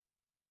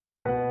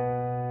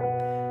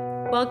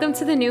Welcome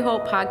to the New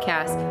Hope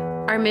podcast.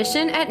 Our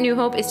mission at New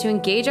Hope is to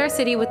engage our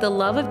city with the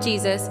love of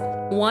Jesus,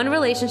 one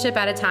relationship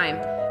at a time.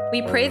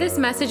 We pray this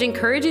message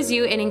encourages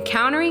you in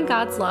encountering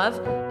God's love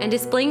and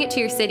displaying it to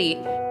your city.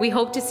 We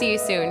hope to see you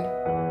soon.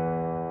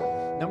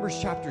 Numbers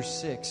chapter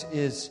 6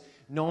 is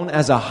known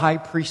as a high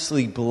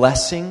priestly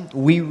blessing.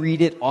 We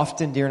read it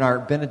often during our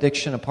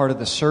benediction, a part of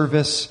the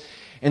service.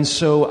 And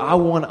so I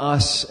want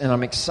us, and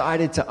I'm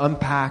excited to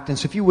unpack. And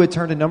so if you would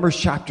turn to Numbers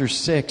chapter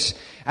 6,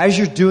 as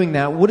you're doing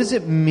that, what does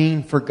it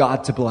mean for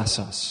God to bless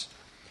us?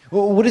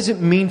 Well, what does it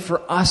mean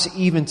for us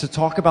even to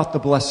talk about the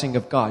blessing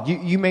of God?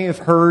 You may have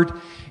heard,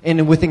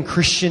 and within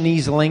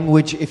Christianese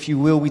language, if you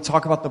will, we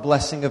talk about the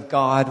blessing of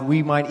God.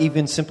 We might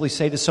even simply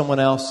say to someone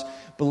else,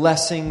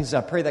 blessings, I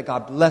pray that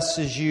God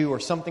blesses you, or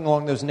something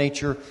along those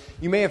nature.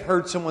 You may have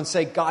heard someone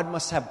say, God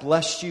must have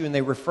blessed you, and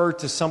they refer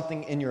to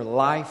something in your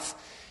life.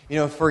 You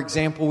know, for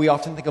example, we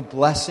often think of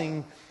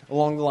blessing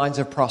along the lines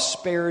of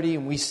prosperity,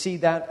 and we see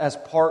that as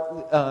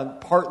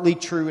partly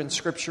true in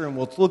Scripture, and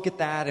we'll look at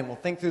that and we'll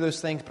think through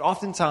those things. But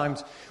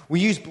oftentimes, we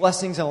use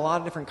blessings in a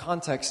lot of different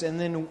contexts, and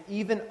then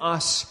even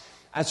us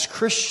as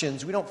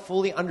Christians, we don't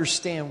fully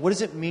understand what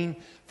does it mean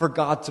for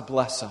God to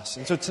bless us.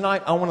 And so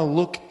tonight, I want to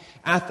look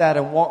at that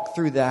and walk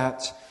through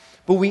that.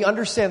 But we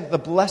understand the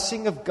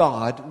blessing of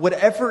God,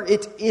 whatever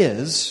it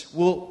is,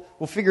 we'll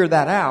figure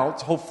that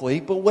out, hopefully.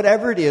 But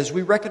whatever it is,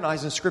 we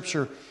recognize in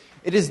Scripture,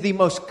 it is the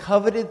most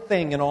coveted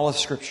thing in all of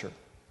Scripture.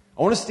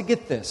 I want us to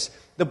get this.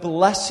 The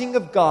blessing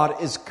of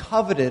God is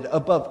coveted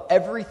above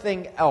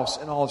everything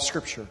else in all of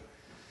Scripture.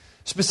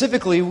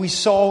 Specifically, we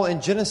saw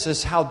in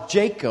Genesis how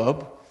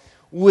Jacob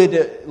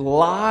would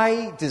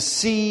lie,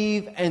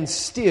 deceive, and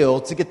steal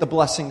to get the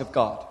blessing of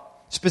God.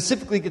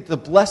 Specifically, get the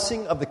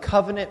blessing of the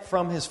covenant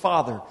from his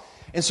father.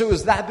 And so it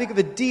was that big of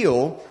a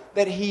deal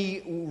that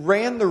he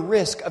ran the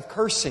risk of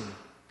cursing.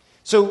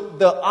 So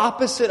the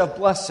opposite of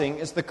blessing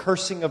is the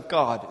cursing of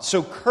God.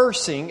 So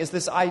cursing is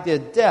this idea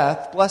of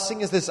death.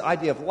 Blessing is this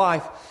idea of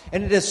life.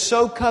 And it is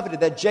so coveted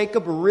that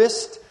Jacob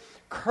risked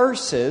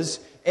curses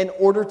in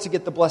order to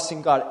get the blessing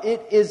of God.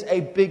 It is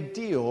a big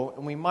deal,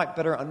 and we might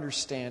better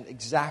understand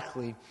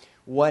exactly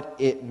what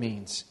it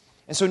means.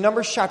 And so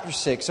Numbers chapter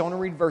 6, I want to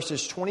read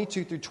verses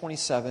 22 through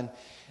 27.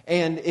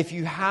 And if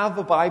you have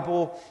a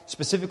Bible,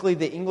 specifically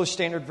the English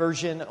Standard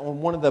Version, on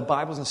one of the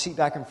Bibles in the seat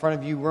back in front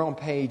of you, we're on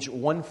page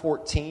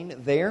 114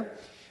 there.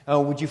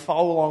 Would you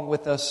follow along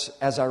with us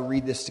as I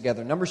read this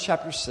together? Numbers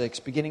chapter 6,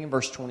 beginning in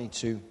verse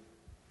 22.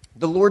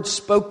 The Lord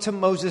spoke to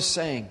Moses,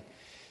 saying,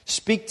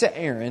 Speak to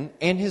Aaron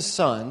and his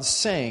sons,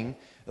 saying,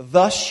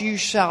 Thus you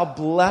shall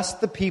bless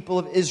the people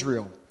of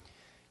Israel.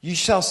 You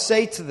shall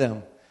say to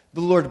them,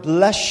 The Lord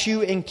bless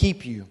you and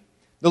keep you.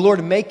 The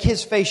Lord make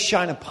his face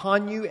shine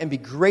upon you and be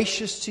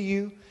gracious to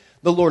you.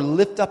 The Lord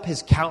lift up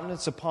his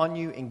countenance upon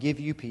you and give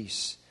you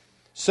peace.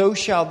 So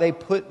shall they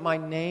put my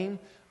name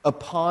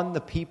upon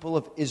the people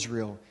of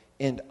Israel,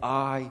 and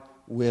I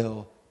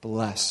will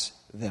bless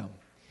them.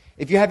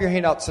 If you have your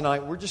handout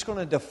tonight, we're just going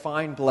to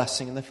define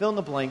blessing. And the fill in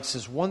the blanks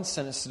is one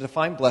sentence to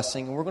define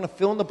blessing. And we're going to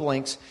fill in the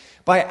blanks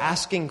by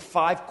asking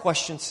 5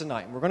 questions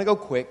tonight. We're going to go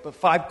quick, but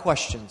 5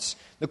 questions.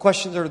 The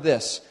questions are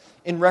this.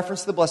 In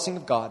reference to the blessing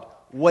of God,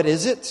 what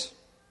is it?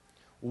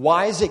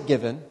 Why is it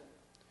given?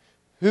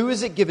 Who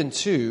is it given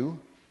to?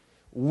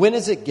 When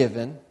is it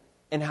given?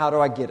 And how do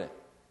I get it?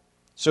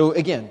 So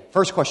again,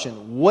 first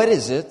question, what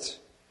is it?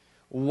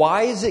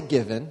 Why is it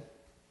given?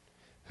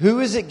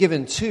 Who is it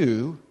given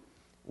to?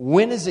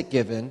 When is it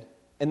given?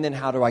 And then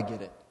how do I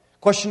get it?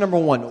 Question number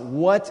 1,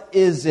 what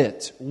is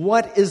it?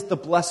 What is the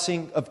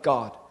blessing of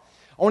God?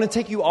 I want to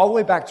take you all the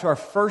way back to our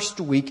first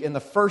week in the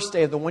first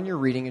day of the one you're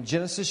reading in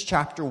Genesis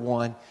chapter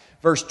 1,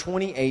 verse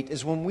 28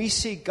 is when we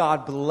see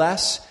God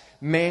bless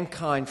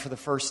mankind for the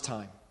first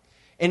time.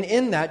 And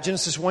in that,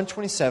 Genesis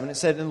 1:27, it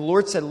said, And the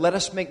Lord said, Let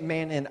us make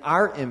man in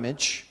our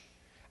image,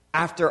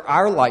 after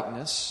our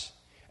likeness.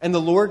 And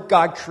the Lord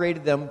God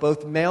created them,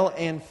 both male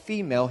and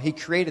female, He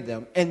created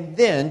them. And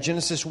then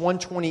Genesis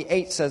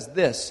 1:28 says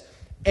this,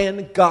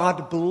 And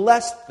God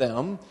blessed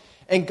them,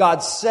 and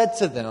God said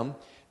to them,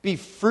 Be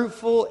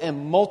fruitful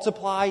and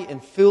multiply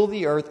and fill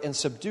the earth and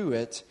subdue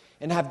it,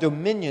 and have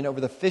dominion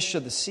over the fish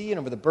of the sea and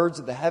over the birds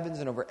of the heavens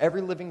and over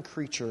every living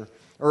creature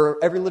or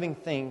every living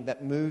thing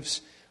that moves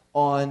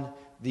on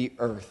the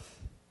earth.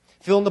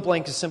 Fill in the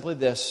blank is simply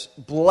this.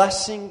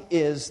 Blessing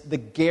is the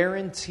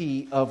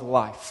guarantee of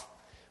life.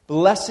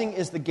 Blessing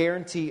is the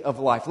guarantee of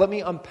life. Let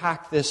me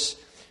unpack this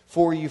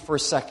for you for a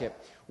second.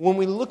 When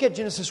we look at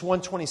Genesis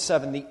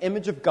 1:27, the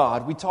image of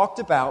God, we talked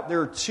about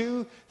there are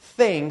 2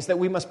 things that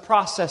we must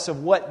process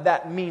of what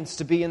that means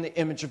to be in the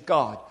image of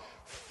God.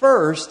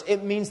 First,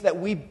 it means that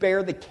we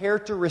bear the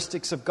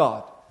characteristics of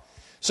God.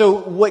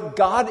 So what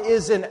God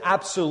is in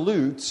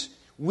absolute,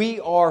 we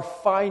are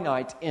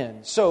finite in.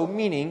 So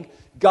meaning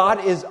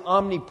God is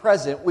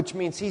omnipresent, which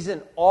means He's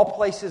in all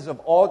places at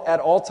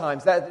all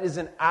times. That is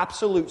an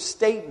absolute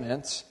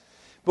statement.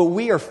 But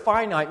we are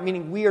finite,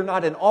 meaning we are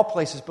not in all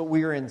places, but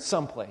we are in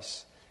some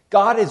place.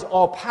 God is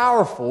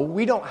all-powerful.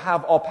 We don't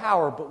have all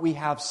power, but we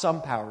have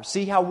some power.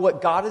 See how what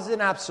God is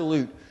in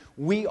absolute,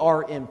 we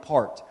are in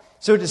part.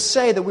 So to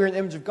say that we're in the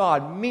image of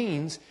God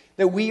means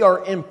that we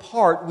are in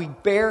part, we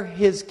bear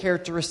His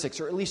characteristics,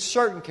 or at least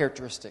certain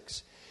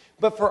characteristics.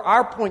 But for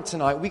our point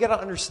tonight, we got to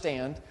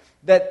understand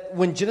that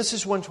when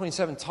Genesis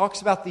 1:27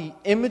 talks about the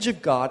image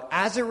of God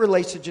as it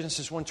relates to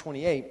Genesis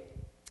 1:28,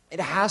 it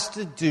has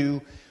to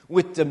do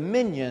with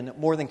dominion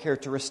more than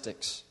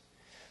characteristics.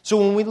 So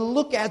when we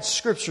look at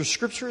Scripture,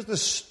 Scripture is the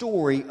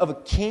story of a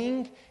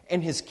king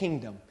and his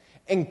kingdom.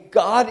 And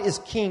God is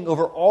king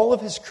over all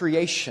of His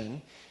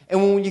creation.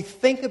 And when you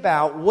think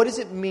about what does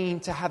it mean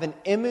to have an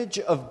image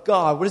of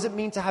God, what does it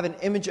mean to have an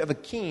image of a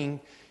king,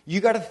 you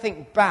got to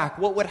think back.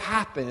 What would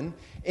happen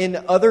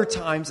in other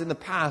times in the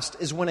past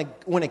is when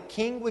a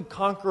king would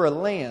conquer a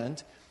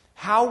land,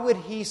 how would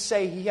he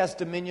say he has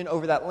dominion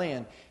over that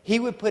land? He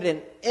would put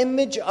an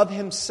image of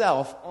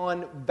himself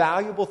on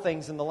valuable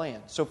things in the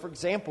land. So, for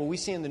example, we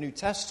see in the New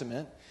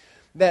Testament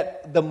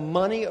that the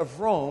money of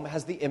Rome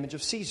has the image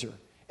of Caesar.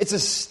 It's a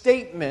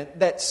statement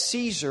that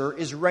Caesar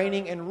is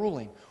reigning and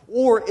ruling.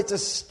 Or it's a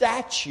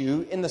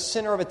statue in the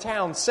center of a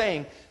town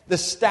saying the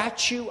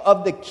statue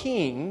of the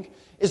king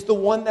is the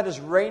one that is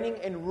reigning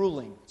and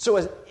ruling. So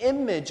an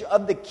image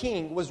of the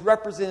king was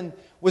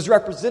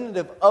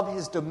representative of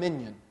his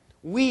dominion.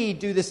 We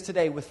do this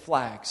today with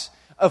flags.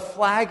 A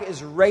flag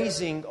is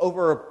raising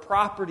over a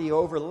property,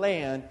 over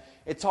land.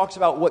 It talks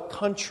about what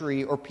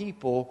country or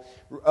people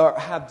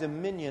have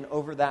dominion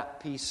over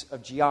that piece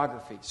of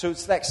geography. So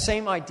it's that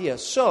same idea.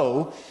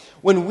 So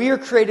when we are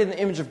created in the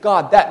image of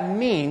God, that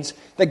means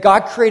that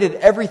God created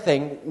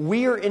everything.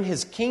 We are in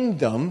His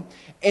kingdom,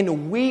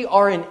 and we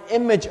are an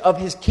image of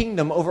His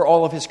kingdom over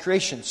all of His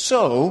creation.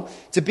 So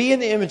to be in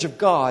the image of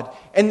God,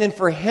 and then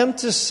for Him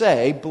to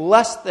say,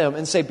 bless them,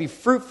 and say, be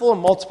fruitful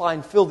and multiply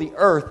and fill the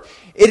earth,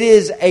 it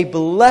is a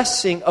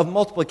blessing of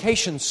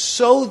multiplication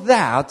so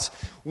that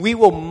we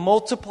will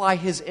multiply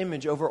His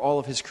image over all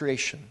of His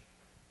creation.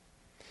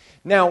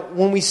 Now,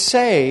 when we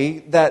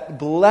say that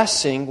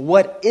blessing,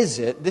 what is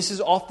it? This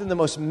is often the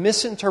most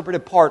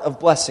misinterpreted part of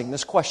blessing,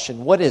 this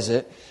question, what is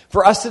it?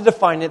 For us to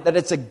define it, that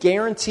it's a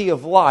guarantee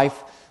of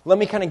life, let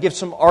me kind of give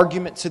some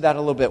argument to that a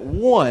little bit.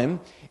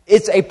 One,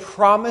 it's a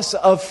promise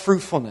of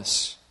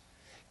fruitfulness.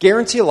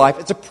 Guarantee of life,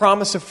 it's a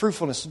promise of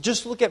fruitfulness.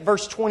 Just look at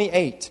verse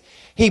 28.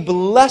 He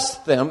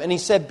blessed them and He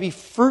said, be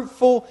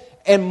fruitful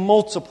and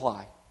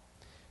multiply.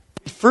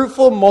 Be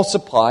fruitful and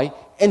multiply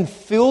and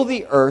fill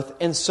the earth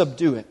and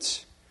subdue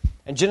it.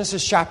 In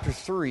Genesis chapter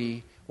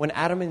 3, when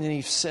Adam and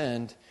Eve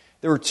sinned,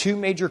 there were two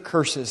major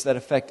curses that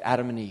affect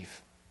Adam and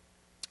Eve.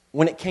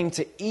 When it came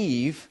to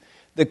Eve,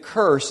 the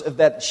curse of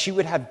that she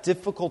would have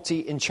difficulty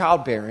in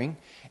childbearing,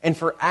 and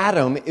for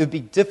Adam, it would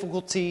be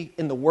difficulty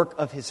in the work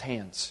of his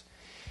hands.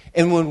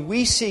 And when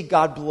we see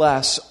God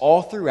bless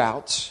all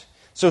throughout,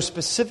 so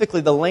specifically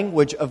the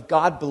language of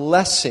God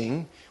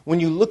blessing, when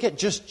you look at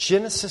just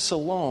Genesis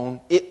alone,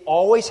 it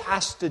always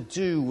has to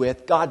do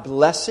with God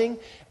blessing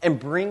and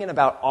bringing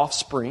about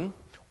offspring,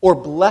 or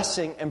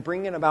blessing and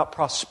bringing about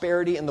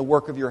prosperity in the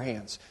work of your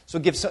hands. So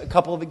I'll give a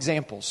couple of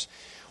examples.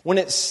 When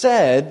it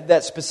said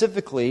that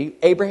specifically,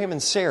 Abraham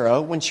and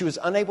Sarah, when she was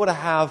unable to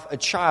have a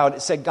child,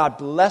 it said God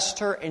blessed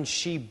her and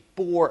she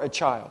bore a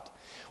child.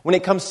 When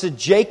it comes to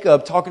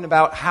Jacob, talking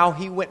about how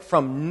he went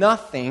from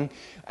nothing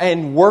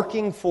and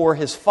working for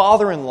his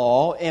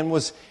father-in-law and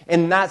was,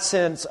 in that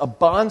sense, a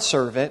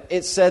bondservant,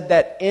 it said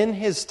that in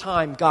his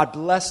time, God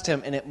blessed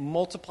him and it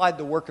multiplied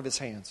the work of his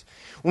hands.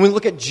 When we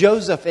look at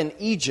Joseph in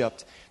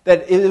Egypt,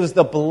 that it was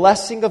the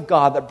blessing of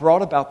God that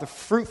brought about the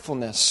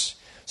fruitfulness.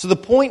 So the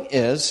point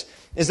is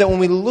that when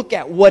we look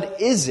at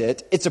what is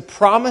it, it's a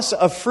promise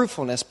of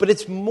fruitfulness, but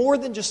it's more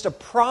than just a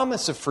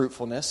promise of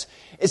fruitfulness.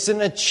 It's an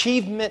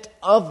achievement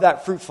of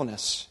that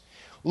fruitfulness.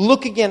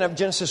 Look again at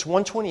Genesis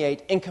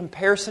 1:28 in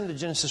comparison to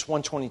Genesis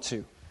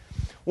 1:22.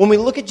 When we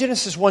look at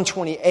Genesis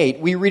 1:28,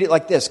 we read it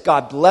like this: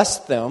 God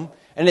blessed them,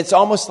 and it's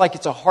almost like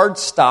it's a hard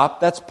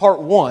stop. That's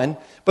part one.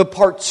 But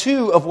part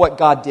two of what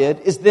God did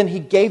is then He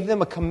gave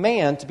them a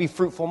command to be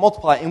fruitful and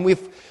multiply. And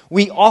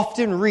we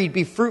often read,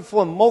 be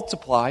fruitful and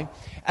multiply,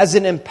 as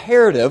an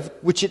imperative,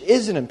 which it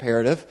is an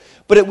imperative,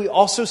 but we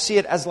also see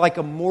it as like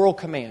a moral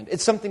command.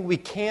 It's something we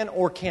can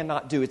or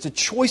cannot do. It's a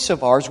choice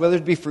of ours whether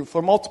to be fruitful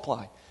or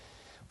multiply.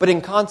 But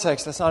in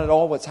context, that's not at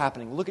all what's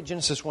happening. Look at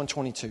Genesis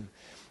 1:22.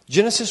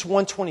 Genesis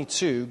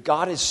 1:22,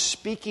 God is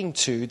speaking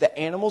to the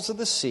animals of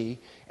the sea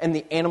and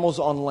the animals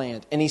on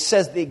land. And He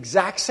says the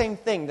exact same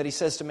thing that He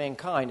says to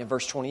mankind in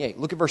verse 28.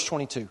 Look at verse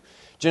 22.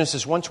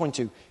 Genesis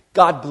 1:22.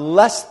 God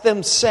blessed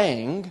them,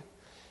 saying,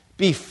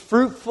 be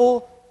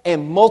fruitful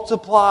and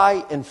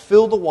multiply and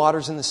fill the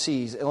waters in the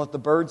seas and let the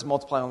birds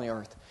multiply on the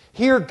earth.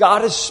 Here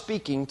God is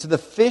speaking to the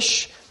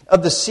fish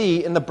of the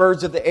sea and the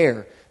birds of the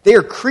air. They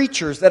are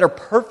creatures that are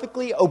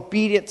perfectly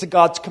obedient to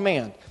God's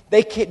command.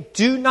 They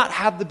do not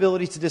have the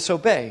ability to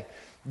disobey.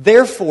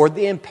 Therefore,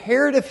 the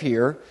imperative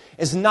here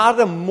is not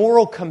a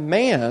moral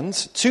command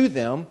to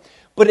them,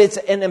 but it's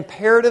an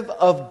imperative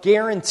of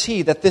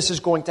guarantee that this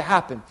is going to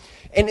happen.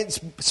 And it's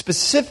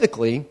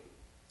specifically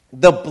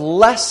the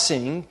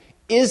blessing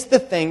is the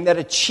thing that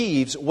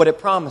achieves what it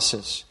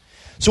promises.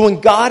 So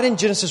when God in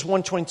Genesis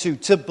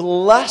 1:22 to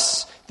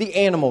bless the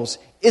animals,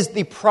 is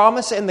the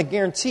promise and the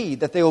guarantee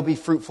that they will be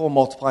fruitful,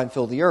 multiply, and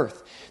fill the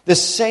earth. The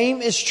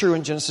same is true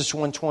in Genesis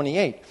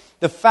 1:28.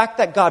 The fact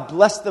that God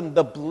blessed them,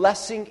 the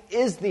blessing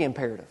is the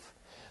imperative.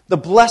 The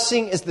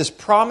blessing is this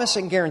promise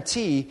and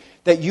guarantee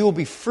that you will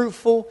be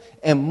fruitful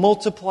and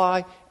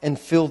multiply and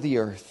fill the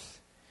earth.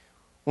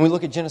 When we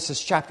look at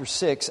Genesis chapter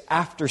 6,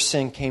 after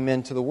sin came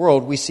into the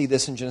world, we see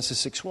this in Genesis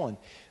 6:1.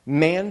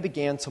 Man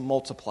began to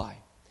multiply.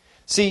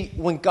 See,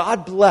 when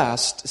God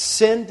blessed,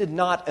 sin did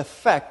not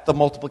affect the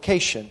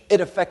multiplication.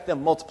 It affected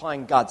them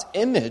multiplying God's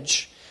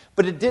image,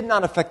 but it did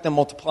not affect them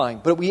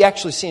multiplying. But we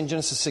actually see in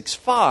Genesis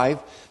 6:5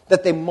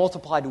 that they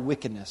multiplied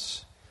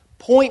wickedness.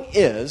 Point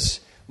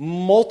is,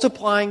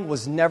 multiplying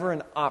was never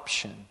an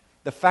option.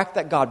 The fact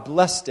that God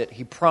blessed it,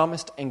 He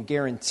promised and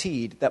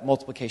guaranteed that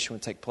multiplication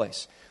would take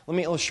place. Let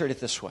me illustrate it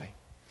this way.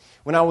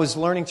 When I was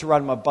learning to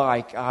ride my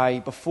bike,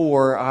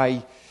 before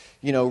I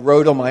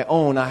rode on my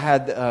own, I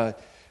had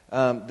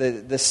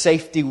the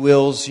safety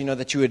wheels,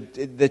 that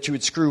you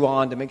would screw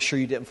on to make sure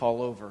you didn't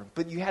fall over.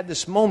 But you had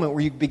this moment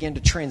where you began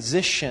to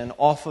transition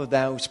off of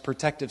those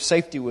protective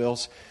safety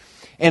wheels.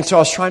 And so I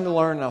was trying to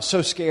learn, and I was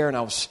so scared, and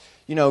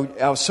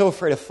I was so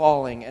afraid of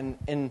falling.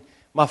 And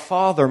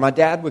my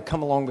dad would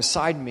come along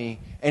beside me,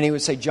 and he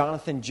would say,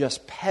 "Jonathan,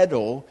 just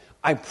pedal.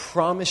 I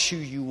promise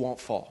you won't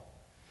fall."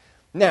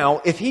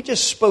 Now, if he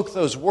just spoke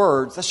those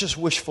words, that's just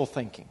wishful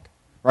thinking,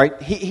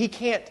 right? He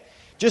can't,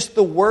 just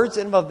the words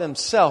in and of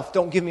themselves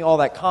don't give me all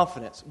that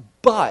confidence.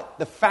 But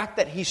the fact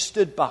that he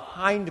stood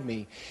behind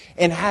me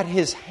and had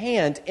his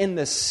hand in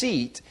the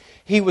seat,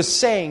 he was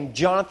saying,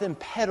 "Jonathan,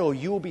 pedal,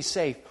 you will be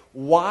safe."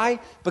 Why?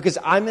 Because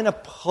I'm in a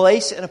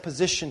place and a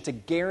position to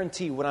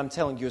guarantee what I'm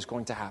telling you is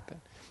going to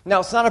happen. Now,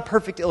 it's not a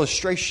perfect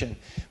illustration,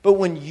 but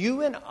when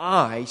you and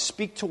I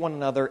speak to one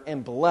another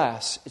and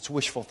bless, it's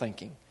wishful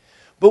thinking.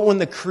 But when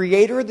the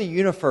Creator of the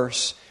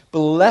universe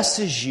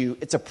blesses you,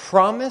 it's a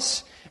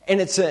promise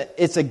and it's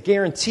a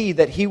guarantee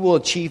that He will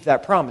achieve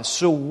that promise.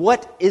 So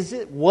what is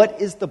it? What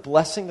is the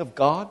blessing of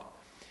God?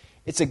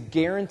 It's a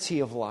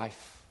guarantee of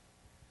life.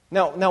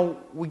 Now,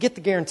 we get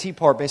the guarantee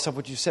part based off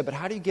what you said, but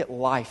how do you get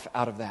life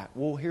out of that?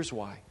 Well, here's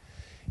why.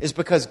 It's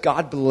because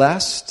God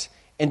blessed,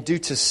 and due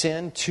to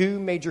sin, 2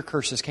 major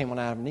curses came on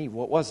Adam and Eve.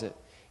 What was it?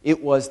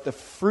 It was the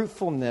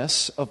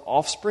fruitfulness of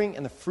offspring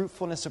and the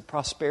fruitfulness of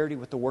prosperity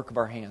with the work of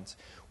our hands.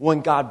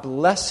 When God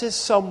blesses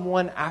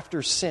someone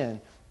after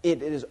sin,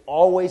 it is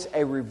always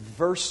a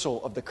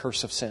reversal of the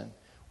curse of sin,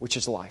 which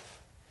is life.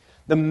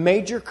 The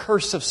major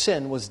curse of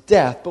sin was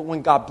death, but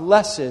when God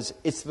blesses,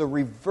 it's the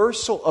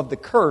reversal of the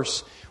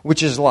curse,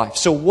 which is life.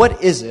 So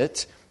what is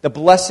it? The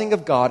blessing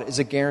of God is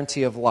a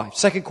guarantee of life.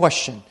 Second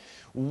question,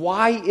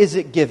 why is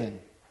it given?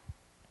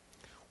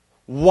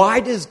 Why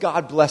does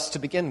God bless to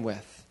begin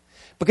with?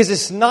 Because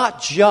it's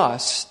not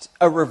just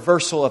a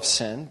reversal of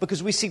sin,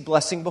 because we see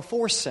blessing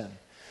before sin.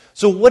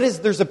 So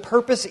there's a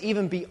purpose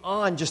even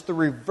beyond just the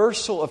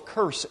reversal of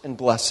curse and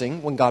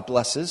blessing when God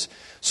blesses.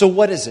 So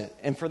what is it?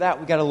 And for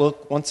that, we got to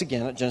look once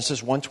again at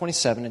Genesis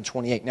 1:27 and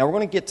 28. Now we're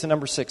going to get to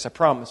number 6, I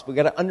promise. We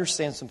got to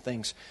understand some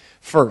things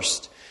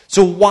first.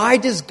 So why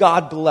does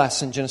God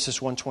bless in Genesis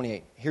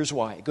 1:28? Here's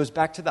why. It goes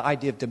back to the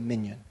idea of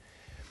dominion.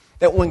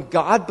 That when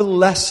God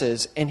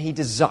blesses and He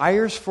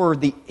desires for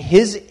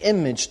His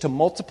image to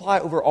multiply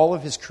over all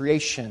of His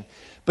creation,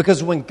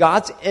 because when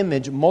God's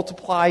image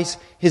multiplies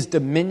His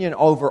dominion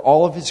over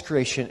all of His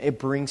creation, it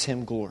brings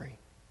Him glory.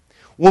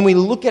 When we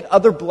look at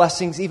other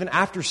blessings even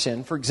after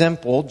sin, for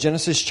example,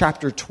 Genesis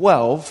chapter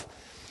 12,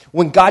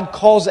 when God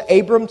calls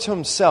Abram to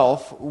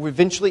Himself,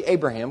 eventually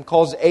Abraham,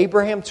 calls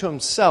Abraham to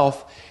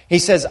Himself, He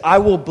says, "I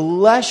will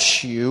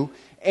bless you,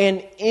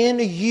 and in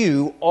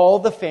you all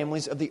the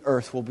families of the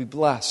earth will be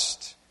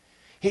blessed."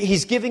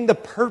 He's giving the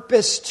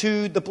purpose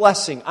to the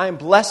blessing. I am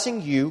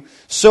blessing you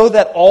so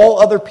that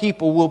all other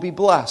people will be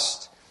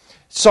blessed.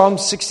 Psalm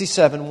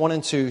 67, 1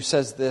 and 2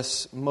 says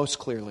this most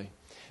clearly.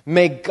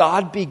 "May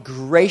God be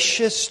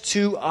gracious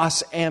to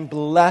us and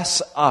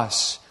bless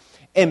us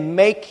and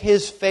make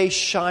His face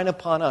shine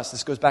upon us."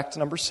 This goes back to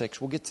number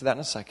 6. We'll get to that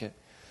in a second.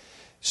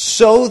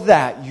 "So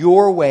that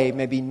your way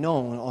may be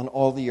known on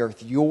all the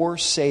earth, your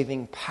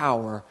saving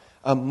power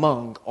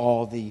among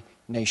all the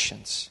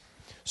nations."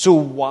 So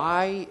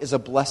why is a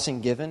blessing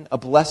given? A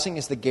blessing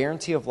is the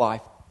guarantee of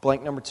life,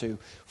 blank number 2,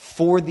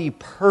 for the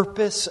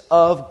purpose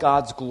of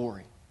God's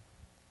glory.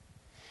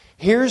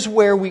 Here's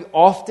where we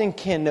often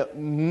can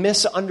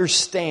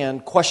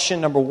misunderstand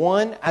question number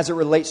 1 as it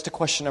relates to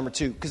question number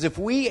 2. Because if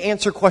we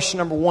answer question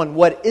number 1,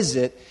 what is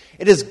it?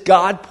 It is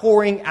God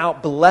pouring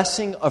out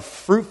blessing of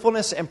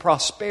fruitfulness and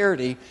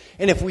prosperity.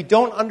 And if we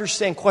don't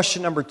understand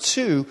question number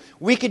 2,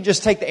 we can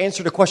just take the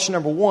answer to question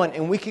number 1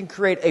 and we can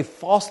create a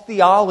false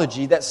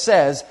theology that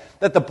says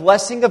that the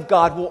blessing of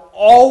God will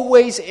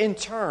always in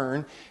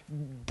turn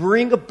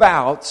bring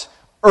about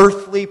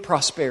earthly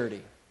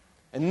prosperity.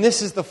 And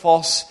this is the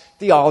false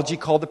theology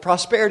called the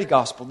prosperity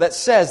gospel that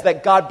says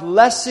that God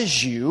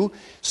blesses you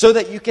so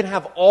that you can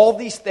have all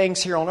these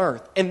things here on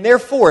earth. And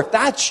therefore, if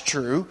that's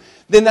true,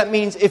 then that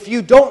means if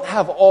you don't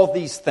have all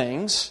these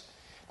things,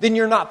 then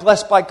you're not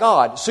blessed by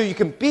God. So you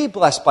can be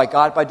blessed by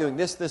God by doing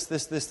this,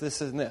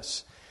 and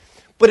this.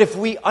 But if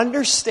we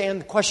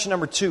understand question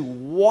number 2,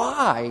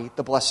 why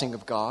the blessing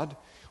of God,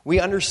 we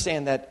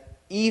understand that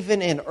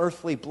even in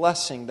earthly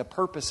blessing, the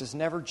purpose is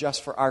never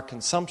just for our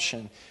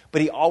consumption,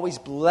 but He always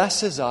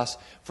blesses us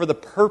for the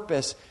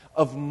purpose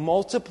of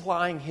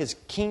multiplying His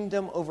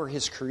kingdom over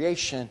His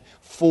creation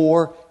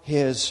for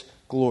His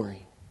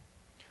glory.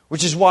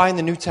 Which is why in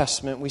the New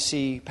Testament we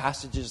see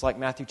passages like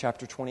Matthew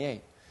chapter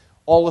 28.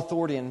 All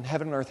authority in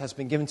heaven and earth has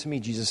been given to me,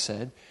 Jesus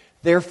said.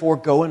 Therefore,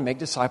 go and make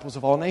disciples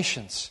of all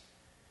nations.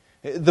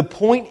 The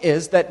point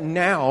is that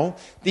now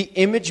the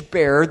image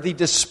bearer, the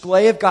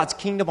display of God's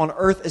kingdom on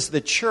earth is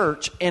the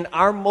church, and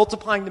our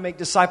multiplying to make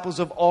disciples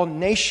of all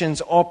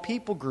nations, all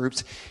people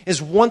groups,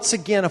 is once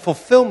again a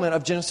fulfillment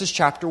of Genesis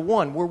chapter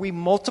 1, where we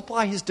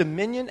multiply His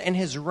dominion and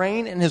His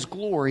reign and His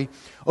glory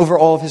over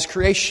all of His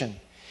creation.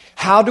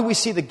 How do we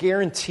see the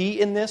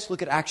guarantee in this?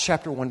 Look at Acts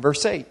chapter 1,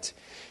 verse 8.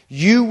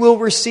 You will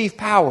receive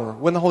power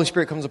when the Holy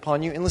Spirit comes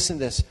upon you. And listen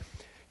to this.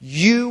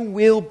 You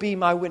will be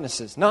my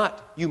witnesses.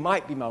 Not you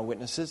might be my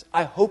witnesses.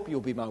 I hope you'll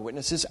be my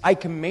witnesses. I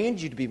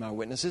command you to be my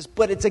witnesses.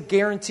 But it's a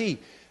guarantee.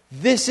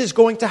 This is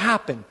going to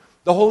happen.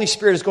 The Holy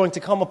Spirit is going to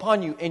come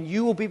upon you, and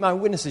you will be my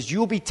witnesses. You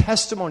will be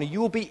testimony.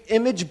 You will be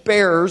image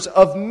bearers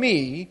of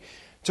me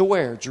to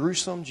where?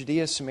 Jerusalem,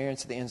 Judea, Samaria, and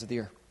to the ends of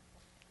the earth.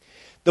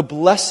 The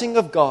blessing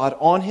of God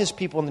on His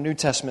people in the New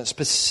Testament,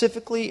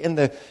 specifically in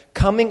the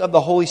coming of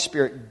the Holy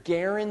Spirit,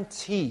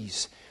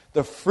 guarantees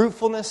the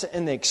fruitfulness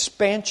and the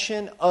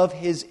expansion of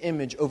His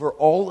image over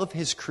all of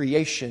His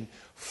creation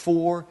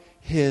for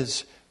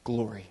His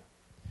glory.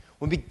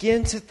 When we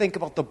begin to think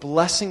about the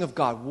blessing of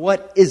God,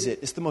 what is it?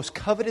 It's the most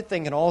coveted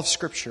thing in all of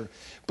Scripture,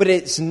 but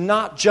it's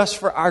not just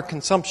for our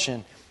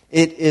consumption,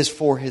 it is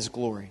for His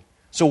glory.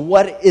 So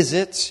what is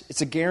it?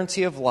 It's a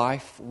guarantee of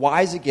life.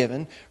 Why is it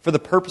given? For the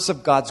purpose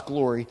of God's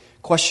glory.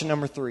 Question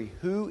number 3,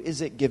 who is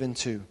it given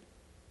to?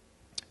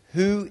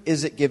 Who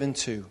is it given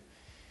to?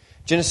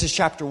 Genesis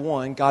chapter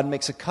 1, God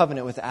makes a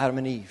covenant with Adam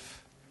and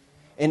Eve.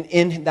 And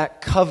in that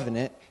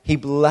covenant, He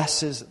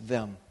blesses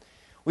them.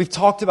 We've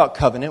talked about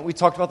covenant. We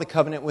talked about the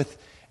covenant with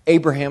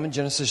Abraham in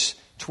Genesis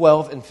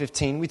 12 and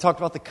 15. We talked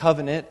about the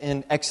covenant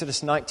in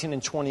Exodus 19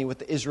 and 20 with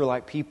the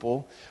Israelite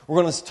people.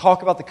 We're going to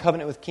talk about the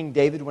covenant with King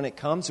David when it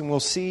comes, and we'll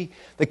see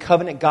the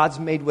covenant God's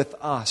made with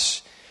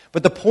us.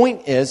 But the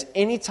point is,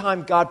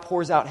 anytime God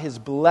pours out His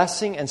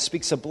blessing and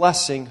speaks a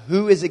blessing,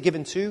 who is it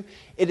given to?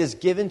 It is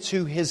given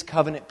to His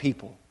covenant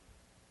people.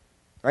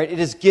 Right? It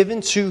is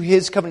given to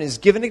His covenant. It is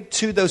given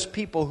to those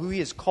people who He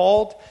has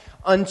called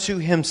unto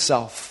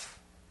Himself.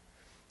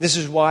 This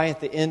is why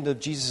at the end of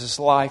Jesus'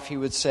 life, He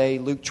would say,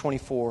 Luke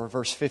 24,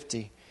 verse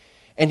 50,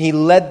 and He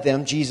led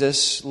them,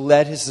 Jesus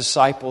led His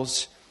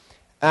disciples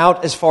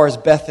out as far as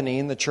Bethany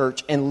in the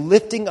church, and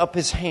lifting up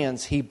His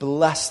hands, He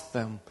blessed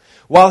them.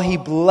 While He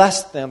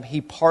blessed them,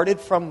 He parted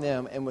from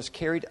them and was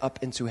carried up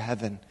into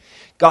heaven.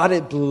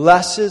 God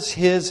blesses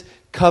His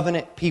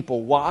covenant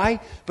people. Why?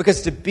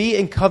 Because to be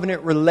in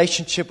covenant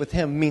relationship with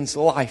Him means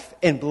life,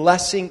 and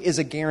blessing is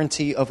a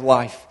guarantee of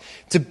life.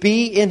 To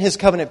be in His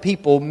covenant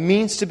people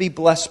means to be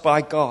blessed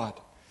by God.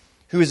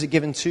 Who is it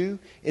given to?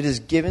 It is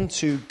given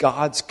to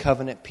God's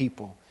covenant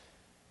people.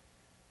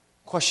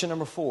 Question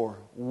number 4,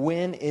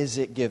 when is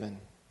it given?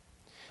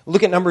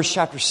 Look at Numbers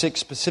chapter 6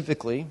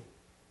 specifically.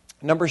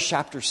 Numbers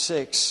chapter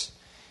 6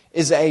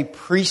 is a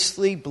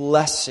priestly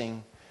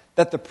blessing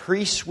that the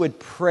priests would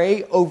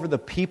pray over the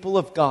people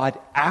of God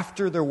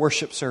after their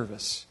worship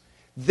service.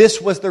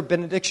 This was their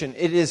benediction.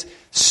 It is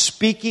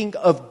speaking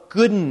of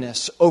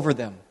goodness over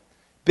them.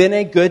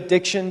 Bene good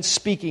diction,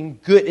 speaking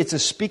good. It's a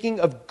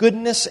speaking of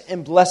goodness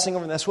and blessing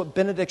over them. That's what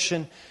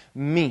benediction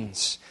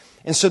means.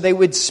 And so they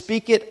would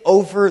speak it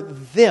over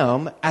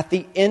them at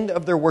the end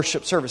of their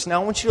worship service.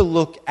 Now I want you to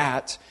look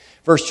at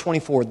verse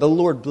 24. The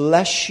Lord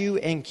bless you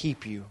and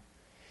keep you.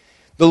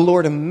 The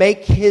Lord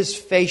make His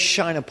face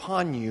shine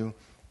upon you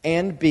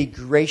and be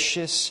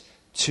gracious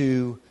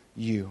to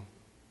you.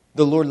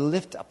 The Lord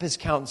lift up His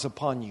countenance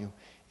upon you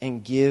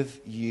and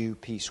give you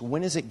peace.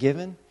 When is it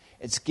given?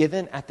 It's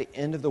given at the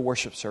end of the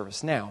worship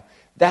service. Now,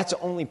 that's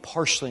only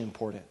partially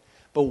important.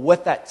 But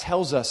what that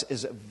tells us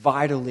is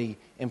vitally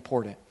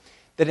important.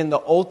 That in the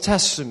Old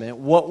Testament,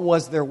 what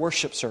was their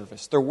worship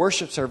service? Their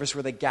worship service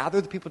where they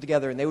gathered the people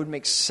together and they would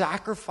make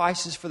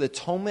sacrifices for the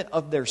atonement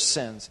of their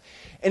sins.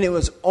 And it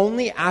was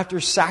only after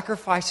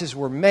sacrifices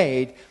were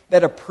made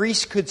that a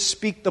priest could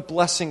speak the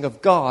blessing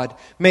of God.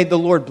 May the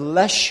Lord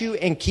bless you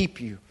and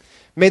keep you.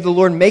 May the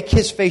Lord make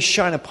His face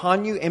shine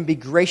upon you and be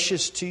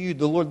gracious to you.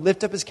 The Lord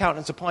lift up His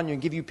countenance upon you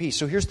and give you peace.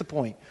 So here's the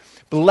point.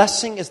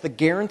 Blessing is the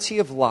guarantee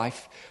of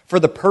life for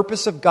the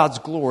purpose of God's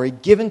glory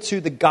given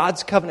to the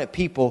God's covenant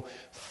people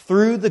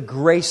through the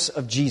grace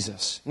of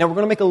Jesus. Now we're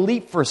going to make a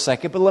leap for a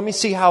second, but let me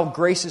see how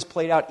grace is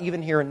played out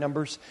even here in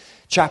Numbers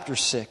chapter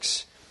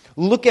 6.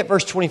 Look at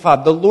verse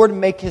 25. The Lord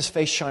make His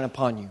face shine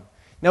upon you.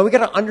 Now we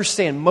got to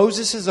understand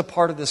Moses is a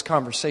part of this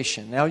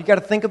conversation. Now you got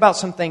to think about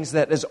some things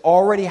that has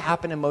already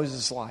happened in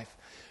Moses' life.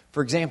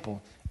 For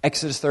example,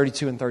 Exodus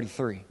 32 and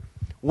 33.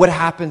 What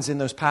happens in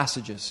those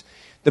passages?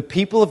 The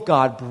people of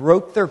God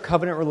broke their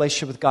covenant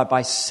relationship with God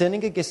by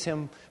sinning against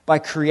Him, by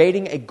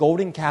creating a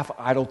golden calf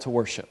idol to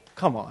worship.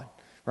 Come on,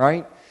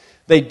 right?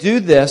 They do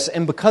this,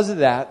 and because of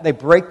that, they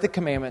break the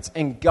commandments,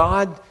 and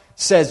God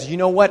says, you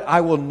know what?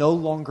 I will no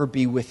longer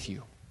be with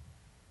you.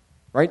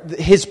 Right?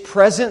 His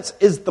presence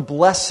is the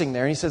blessing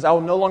there. And He says, I will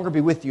no longer be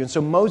with you. And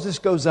so Moses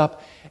goes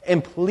up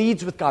and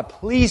pleads with God,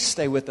 please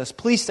stay with us,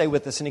 please stay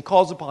with us. And he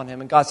calls upon Him,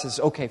 and God says,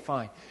 okay,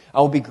 fine. I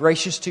will be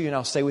gracious to you and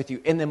I'll stay with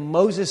you. And then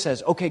Moses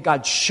says, okay,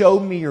 God, show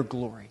me your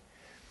glory.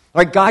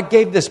 Right? God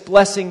gave this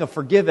blessing of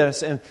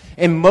forgiveness,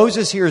 and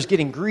Moses here is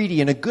getting greedy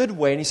in a good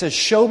way. And he says,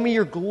 show me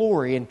your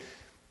glory.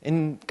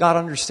 And God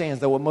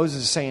understands that what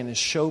Moses is saying is,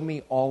 show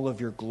me all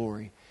of your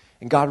glory.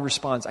 And God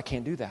responds, I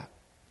can't do that.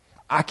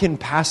 I can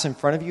pass in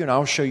front of you and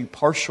I'll show you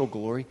partial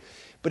glory.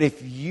 But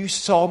if you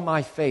saw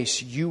my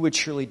face, you would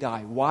surely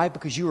die. Why?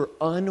 Because you are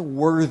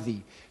unworthy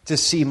to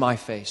see my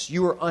face.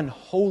 You are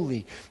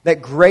unholy.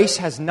 That grace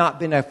has not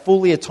been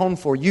fully atoned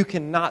for. You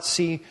cannot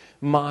see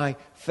my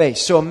face.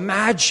 So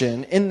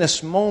imagine in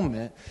this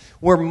moment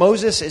where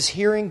Moses is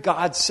hearing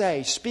God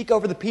say, speak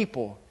over the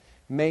people,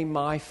 may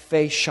my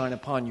face shine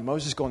upon you.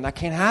 Moses is going, that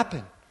can't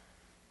happen.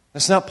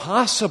 That's not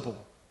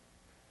possible.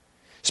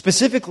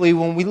 Specifically,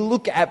 when we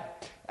look at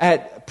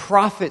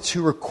prophets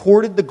who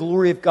recorded the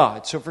glory of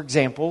God. So for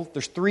example,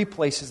 there's 3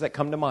 places that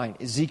come to mind.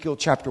 Ezekiel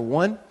chapter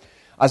 1,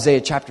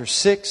 Isaiah chapter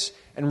 6,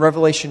 and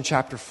Revelation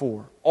chapter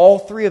 4. All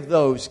 3 of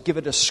those give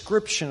a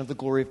description of the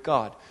glory of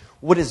God.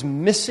 What is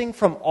missing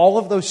from all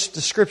of those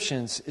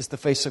descriptions is the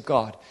face of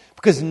God.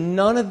 Because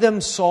none of them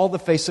saw the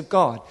face of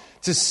God.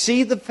 To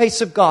see the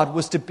face of God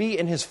was to be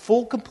in His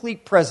full,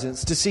 complete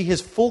presence, to see His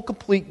full,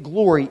 complete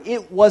glory.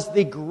 It was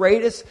the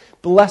greatest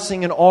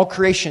blessing in all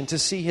creation to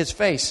see His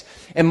face.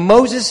 And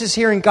Moses is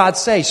hearing God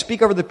say,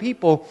 speak over the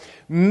people,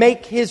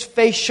 make His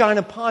face shine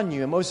upon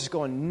you. And Moses is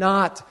going,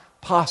 not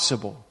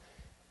possible,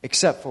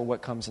 except for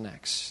what comes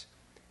next.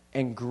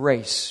 And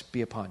grace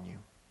be upon you.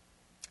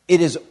 It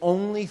is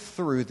only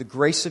through the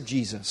grace of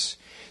Jesus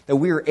that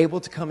we are able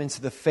to come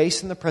into the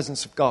face and the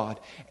presence of God.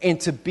 And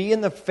to be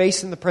in the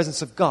face and the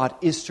presence of God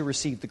is to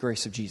receive the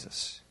grace of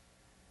Jesus.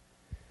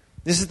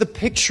 This is the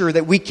picture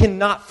that we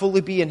cannot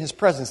fully be in His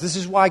presence. This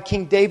is why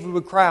King David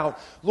would cry out,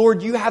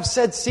 Lord, you have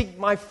said, seek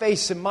my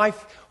face. And my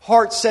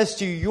heart says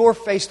to you, your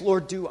face,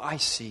 Lord, do I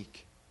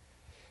seek.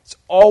 It's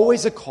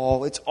always a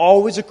call. It's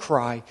always a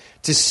cry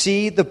to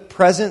see the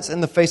presence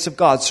and the face of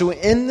God. So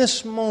in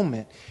this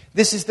moment,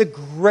 this is the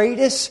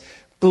greatest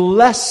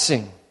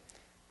blessing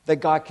that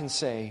God can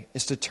say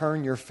is to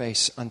turn your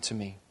face unto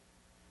me.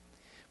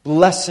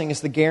 Blessing is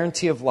the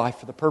guarantee of life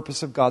for the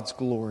purpose of God's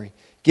glory,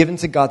 given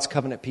to God's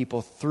covenant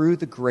people through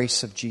the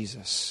grace of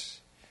Jesus.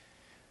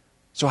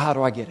 So how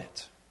do I get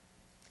it?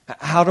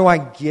 How do I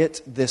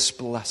get this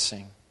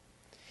blessing?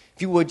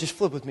 If you would, just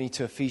flip with me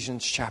to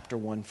Ephesians chapter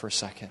 1 for a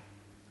second.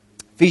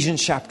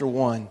 Ephesians chapter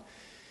 1,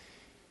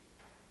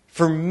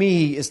 for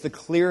me, is the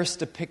clearest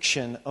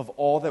depiction of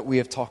all that we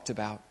have talked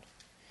about.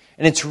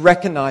 And it's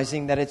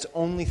recognizing that it's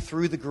only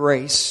through the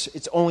grace,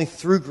 it's only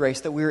through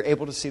grace that we are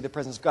able to see the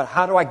presence of God.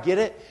 How do I get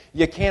it?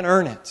 You can't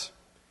earn it.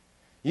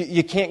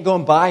 You can't go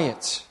and buy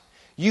it.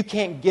 You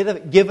can't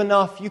give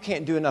enough. You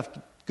can't do enough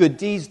good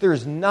deeds.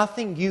 There's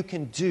nothing you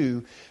can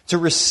do to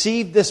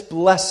receive this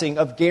blessing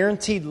of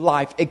guaranteed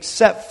life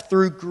except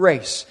through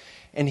grace.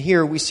 And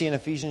here we see in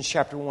Ephesians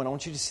chapter 1, I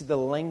want you to see the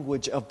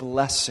language of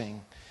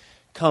blessing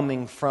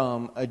coming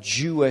from a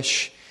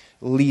Jewish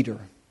leader.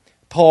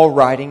 Paul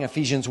writing,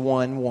 Ephesians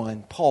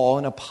 1:1, Paul,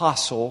 an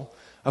apostle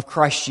of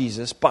Christ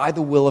Jesus, by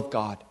the will of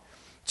God,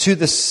 to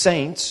the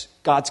saints,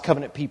 God's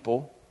covenant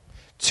people,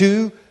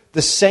 to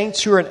the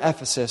saints who are in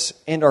Ephesus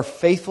and are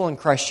faithful in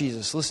Christ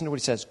Jesus. Listen to what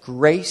he says.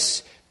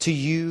 Grace to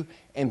you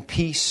and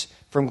peace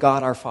from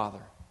God our Father.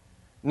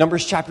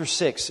 Numbers chapter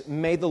 6,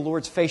 may the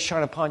Lord's face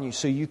shine upon you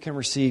so you can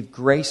receive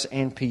grace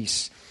and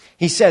peace.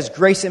 He says,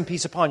 grace and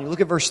peace upon you.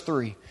 Look at verse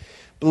 3.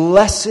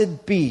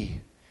 Blessed be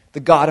the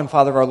God and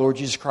Father of our Lord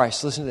Jesus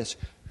Christ. Listen to this.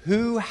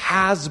 Who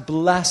has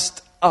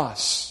blessed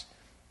us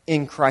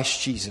in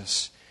Christ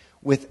Jesus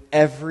with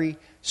every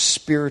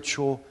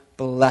spiritual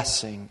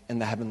blessing in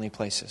the heavenly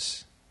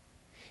places.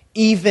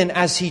 Even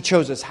as He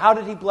chose us. How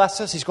did He bless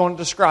us? He's going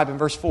to describe in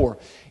verse 4.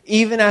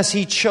 Even as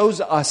He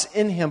chose us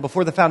in Him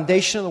before the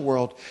foundation of the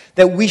world,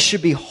 that we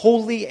should be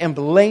holy and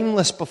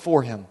blameless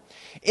before Him.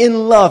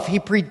 In love, He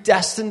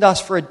predestined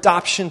us for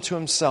adoption to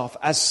Himself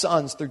as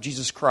sons through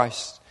Jesus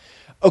Christ,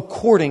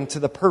 according to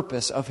the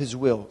purpose of His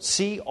will.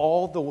 See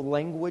all the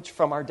language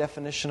from our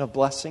definition of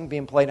blessing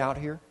being played out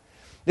here?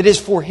 It is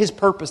for His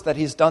purpose that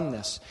He's done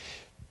this.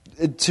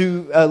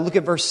 Look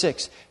at verse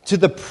 6. To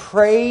the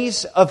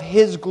praise of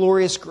His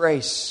glorious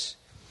grace,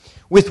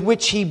 with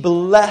which He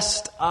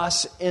blessed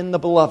us in the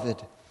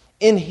Beloved.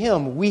 In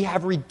Him we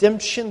have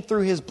redemption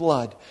through His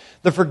blood,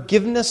 the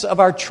forgiveness of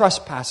our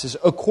trespasses,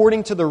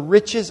 according to the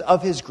riches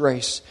of His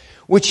grace,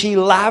 which He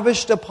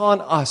lavished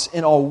upon us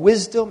in all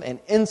wisdom and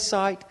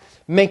insight,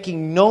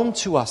 making known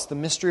to us the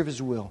mystery of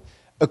His will,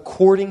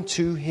 according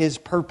to His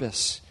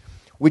purpose,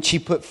 which He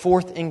put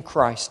forth in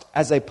Christ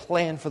as a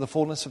plan for the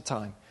fullness of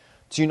time,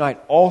 to unite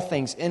all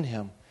things in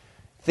Him,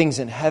 things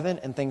in heaven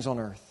and things on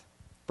earth.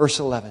 Verse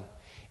 11,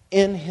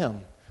 in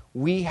Him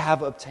we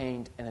have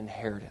obtained an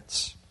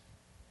inheritance,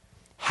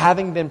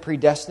 having been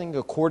predestined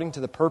according to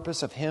the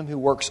purpose of Him who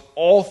works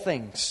all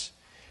things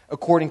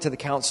according to the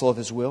counsel of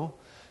His will,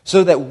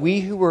 so that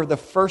we who were the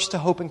first to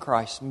hope in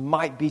Christ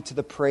might be to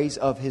the praise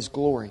of His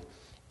glory.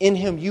 In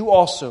Him you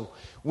also,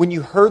 when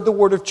you heard the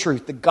word of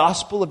truth, the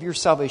gospel of your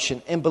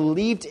salvation, and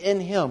believed in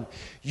Him,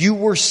 you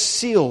were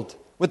sealed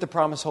with the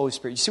promised Holy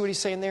Spirit. You see what he's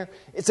saying there?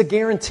 It's a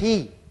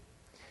guarantee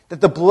that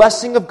the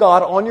blessing of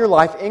God on your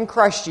life in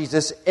Christ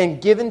Jesus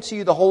and given to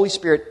you the Holy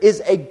Spirit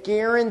is a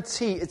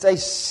guarantee. It's a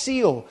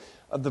seal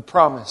of the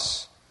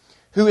promise,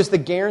 who is the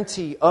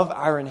guarantee of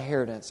our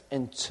inheritance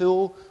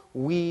until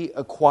we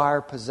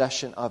acquire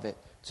possession of it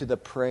to the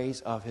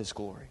praise of His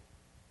glory.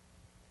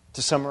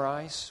 To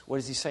summarize, what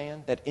is he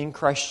saying? That in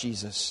Christ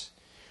Jesus,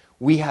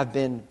 we have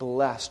been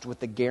blessed with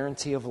the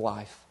guarantee of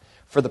life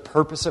for the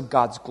purpose of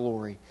God's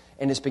glory.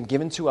 And it's been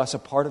given to us a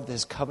part of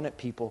His covenant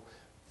people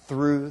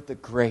through the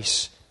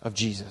grace of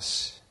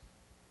Jesus.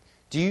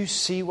 Do you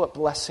see what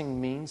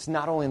blessing means?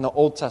 Not only in the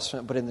Old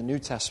Testament, but in the New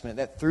Testament.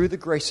 That through the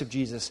grace of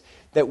Jesus,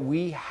 that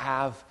we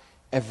have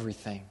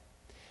everything.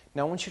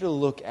 Now I want you to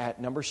look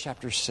at Numbers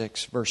chapter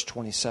 6, verse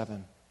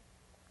 27.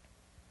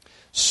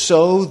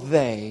 So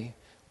they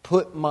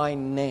put my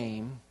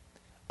name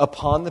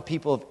upon the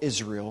people of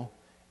Israel,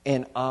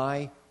 and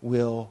I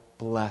will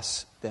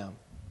bless them.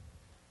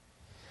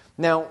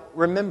 Now,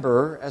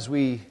 remember, as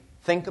we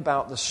think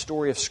about the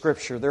story of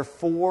Scripture, there are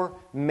 4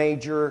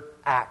 major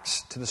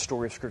acts to the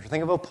story of Scripture.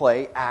 Think of a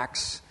play,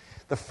 Acts.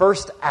 The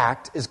first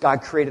act is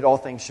God created all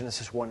things,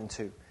 Genesis 1 and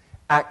 2.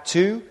 Act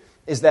 2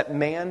 is that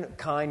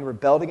mankind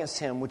rebelled against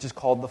Him, which is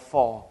called the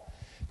fall.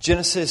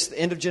 Genesis, the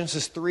end of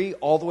Genesis 3,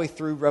 all the way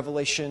through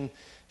Revelation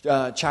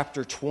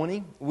chapter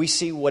 20, we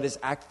see what is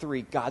Act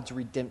 3, God's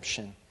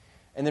redemption.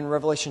 And then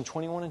Revelation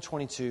 21 and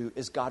 22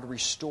 is God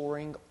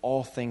restoring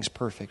all things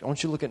perfect. I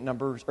want you to look at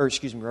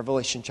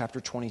Revelation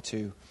chapter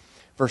 22,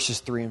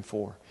 verses 3 and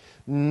 4.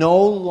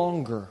 No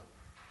longer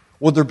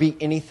will there be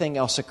anything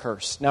else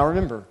accursed. Now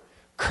remember,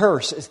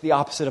 curse is the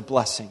opposite of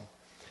blessing.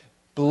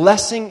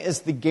 Blessing is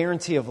the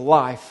guarantee of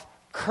life.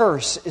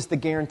 Curse is the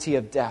guarantee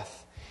of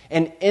death.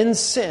 And in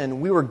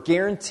sin, we were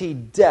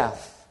guaranteed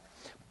death.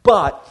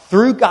 But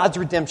through God's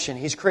redemption,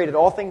 He's created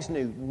all things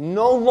new.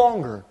 No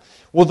longer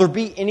will there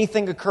be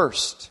anything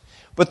accursed.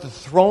 But the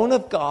throne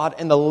of God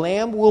and the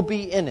Lamb will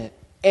be in it,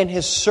 and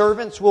His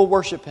servants will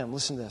worship Him.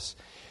 Listen to this.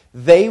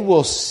 They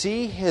will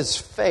see His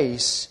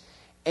face,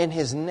 and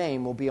His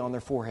name will be on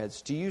their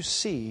foreheads. Do you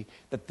see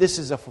that this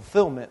is a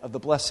fulfillment of the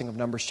blessing of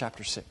Numbers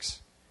chapter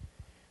 6?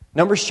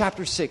 Numbers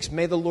chapter 6,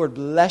 may the Lord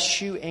bless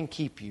you and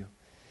keep you.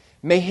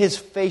 May His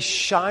face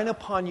shine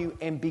upon you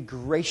and be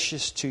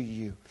gracious to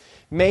you.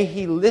 May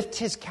He lift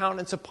His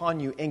countenance upon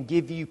you and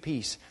give you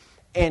peace.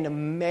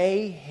 And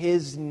may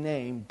His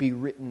name be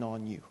written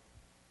on you.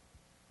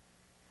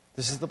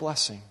 This is the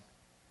blessing.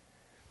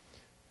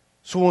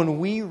 So when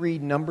we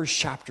read Numbers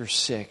chapter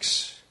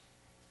 6,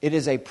 it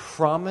is a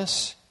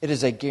promise, it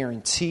is a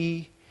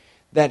guarantee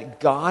that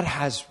God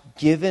has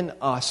given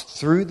us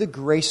through the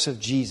grace of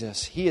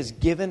Jesus. He has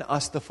given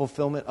us the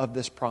fulfillment of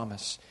this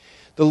promise.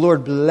 The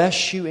Lord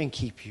bless you and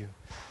keep you.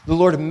 The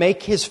Lord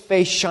make His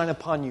face shine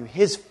upon you.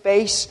 His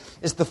face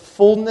is the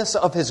fullness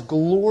of His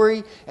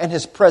glory and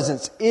His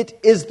presence. It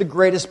is the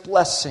greatest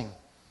blessing.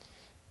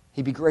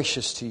 He be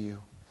gracious to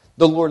you.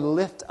 The Lord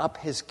lift up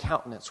His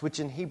countenance, which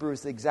in Hebrew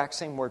is the exact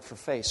same word for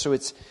face. So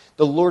it's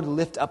the Lord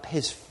lift up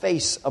His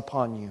face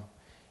upon you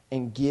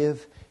and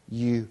give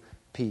you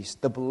peace.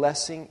 The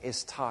blessing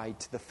is tied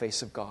to the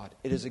face of God.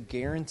 It is a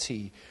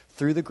guarantee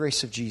through the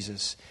grace of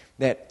Jesus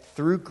that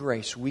through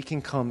grace we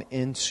can come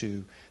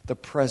into the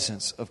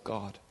presence of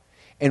God.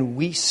 And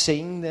we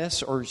say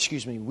this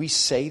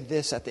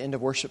at the end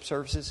of worship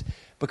services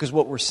because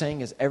what we're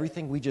saying is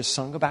everything we just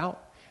sung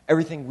about,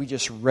 everything we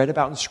just read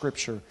about in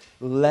Scripture,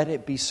 let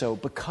it be so.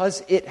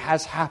 Because it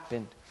has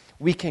happened,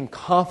 we can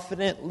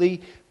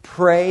confidently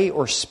pray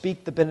or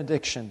speak the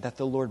benediction that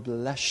the Lord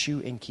bless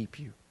you and keep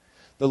you.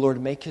 The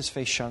Lord make His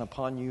face shine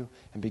upon you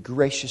and be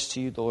gracious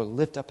to you. The Lord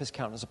lift up His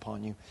countenance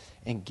upon you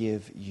and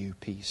give you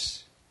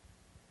peace.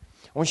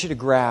 I want you to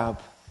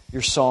grab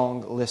your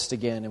song list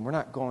again, and we're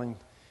not going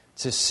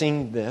to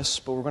sing this,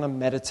 but we're going to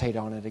meditate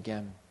on it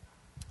again.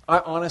 I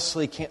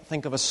honestly can't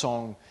think of a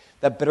song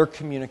that better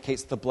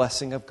communicates the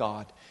blessing of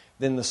God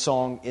than the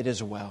song It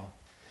Is Well.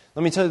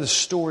 Let me tell you the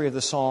story of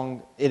the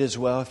song It Is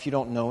Well if you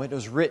don't know it. It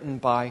was written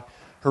by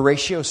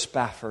Horatio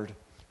Spafford.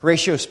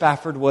 Horatio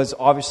Spafford was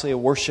obviously a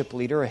worship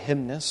leader, a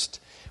hymnist,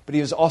 but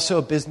he was also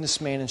a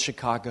businessman in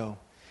Chicago.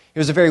 He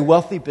was a very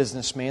wealthy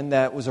businessman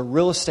that was a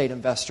real estate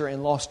investor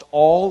and lost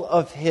all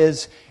of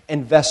his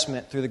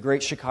investment through the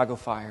Great Chicago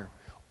Fire.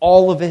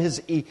 All of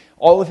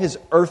his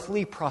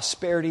earthly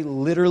prosperity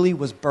literally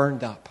was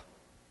burned up.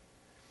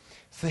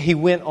 So he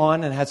went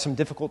on and had some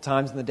difficult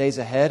times in the days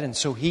ahead, and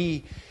so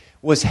he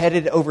was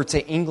headed over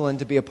to England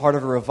to be a part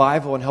of a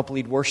revival and help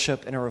lead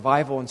worship in a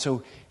revival. And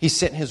so he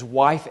sent his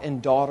wife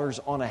and daughters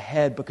on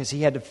ahead because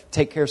he had to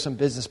take care of some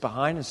business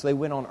behind. And so they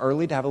went on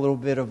early to have a little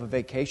bit of a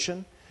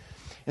vacation.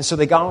 And so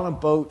they got on a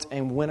boat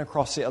and went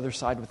across the other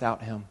side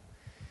without him.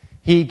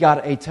 He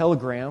got a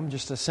telegram,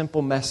 just a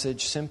simple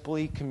message,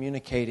 simply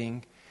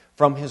communicating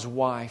from his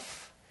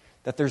wife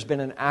that there's been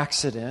an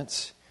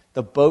accident,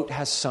 the boat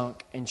has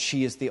sunk, and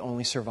she is the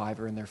only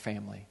survivor in their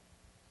family.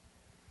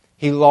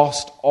 He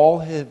lost all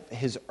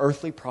his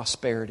earthly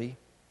prosperity.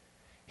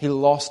 He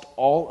lost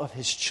all of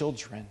his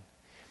children.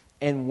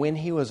 And when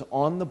he was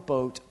on the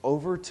boat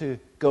over to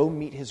go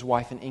meet his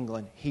wife in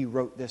England, he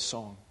wrote this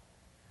song.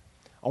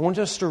 I want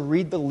us to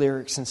read the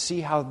lyrics and see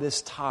how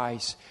this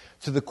ties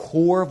to the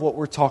core of what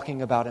we're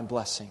talking about in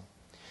blessing.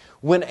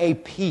 When a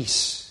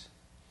peace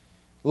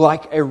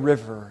like a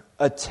river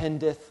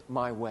attendeth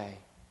my way.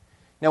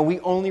 Now,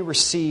 we only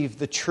receive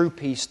the true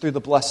peace through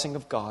the blessing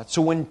of God.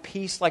 So when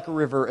peace like a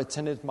river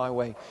attendeth my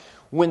way,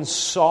 when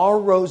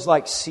sorrows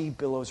like sea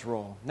billows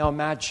roll. Now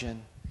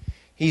imagine,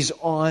 he's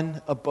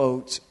on a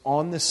boat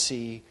on the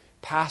sea,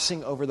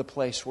 passing over the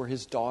place where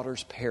his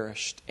daughters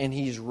perished, and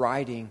he's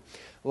writing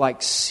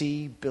like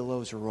sea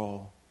billows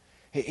roll.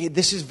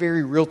 This is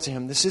very real to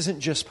him. This isn't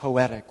just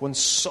poetic. When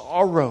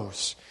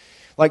sorrows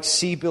like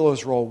sea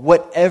billows roll,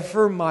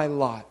 whatever my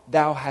lot,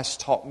 thou hast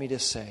taught me to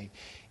say,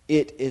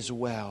 it is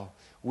well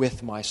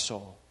with my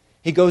soul.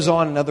 He goes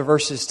on in other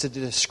verses to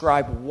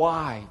describe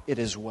why it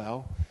is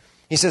well.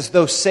 He says,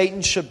 though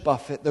Satan should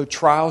buffet, though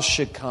trials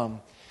should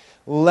come,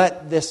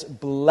 let this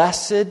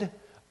blessed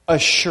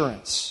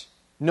assurance,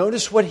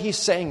 notice what he's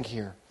saying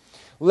here,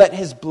 let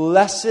his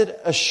blessed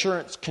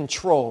assurance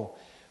control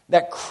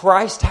that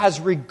Christ has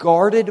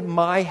regarded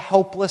my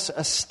helpless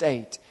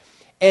estate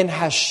and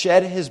has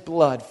shed his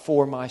blood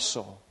for my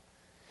soul.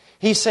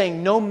 He's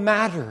saying no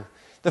matter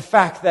the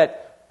fact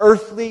that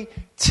earthly,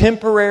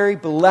 temporary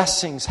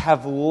blessings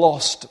have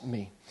lost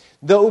me,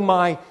 though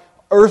my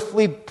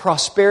earthly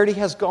prosperity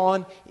has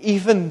gone,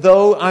 even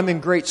though I'm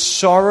in great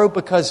sorrow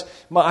because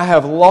I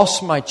have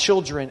lost my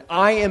children,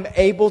 I am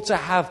able to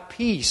have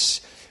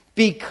peace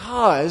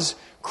because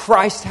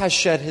Christ has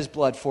shed his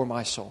blood for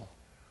my soul.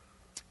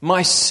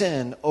 My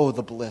sin, oh,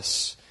 the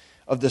bliss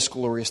of this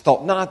glorious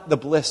thought. Not the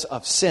bliss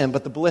of sin,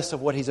 but the bliss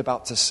of what he's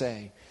about to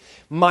say.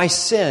 My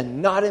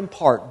sin, not in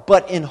part,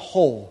 but in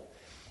whole,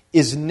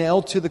 is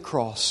nailed to the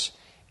cross,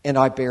 and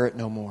I bear it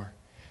no more.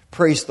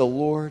 Praise the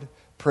Lord,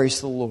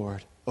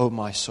 O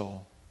my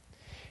soul.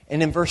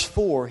 And in verse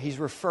 4, he's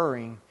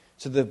referring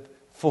to the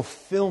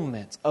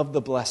fulfillment of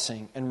the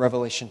blessing in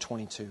Revelation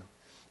 22.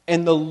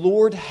 And the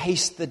Lord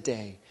haste the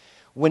day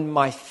when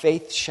my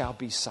faith shall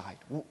be sight.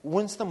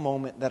 When's the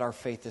moment that our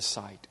faith is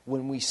sight?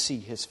 When we see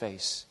his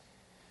face.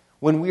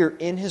 When we are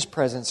in his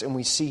presence and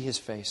we see his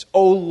face.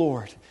 Oh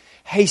Lord,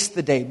 haste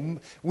the day.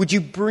 Would you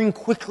bring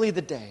quickly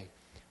the day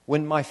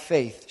when my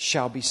faith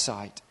shall be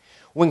sight?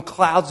 When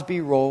clouds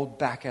be rolled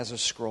back as a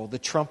scroll, the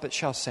trumpet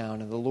shall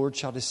sound and the Lord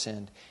shall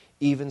descend.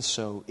 Even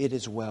so, it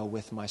is well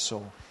with my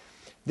soul.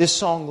 This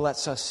song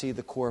lets us see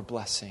the core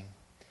blessing.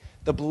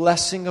 The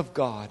blessing of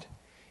God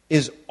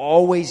is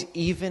always,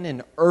 even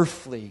in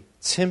earthly,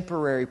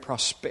 temporary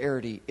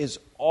prosperity, is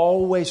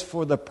always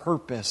for the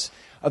purpose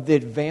of the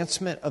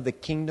advancement of the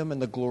kingdom and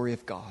the glory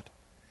of God.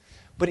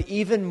 But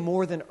even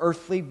more than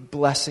earthly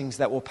blessings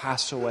that will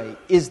pass away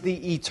is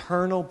the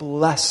eternal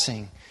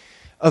blessing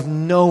of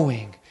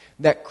knowing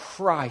that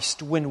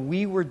Christ, when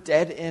we were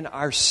dead in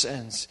our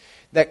sins,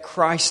 that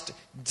Christ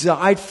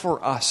died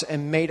for us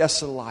and made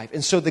us alive.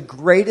 And so the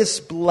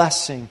greatest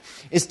blessing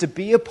is to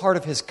be a part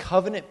of his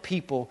covenant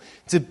people,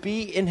 to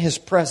be in his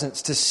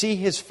presence, to see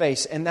his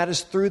face, and that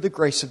is through the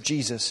grace of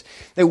Jesus.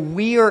 That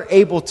we are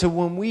able to,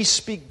 when we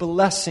speak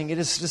blessing, it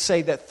is to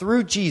say that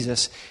through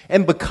Jesus,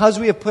 and because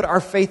we have put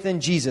our faith in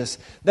Jesus,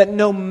 that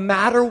no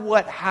matter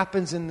what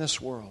happens in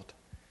this world,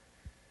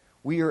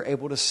 we are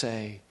able to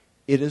say,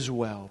 it is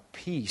well,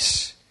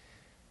 peace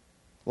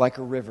like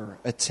a river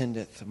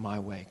attendeth my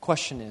way.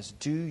 Question is,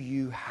 do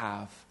you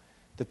have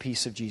the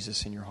peace of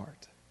Jesus in your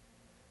heart?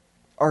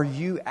 Are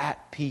you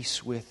at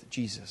peace with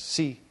Jesus?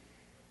 See,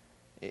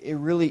 it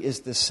really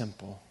is this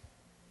simple.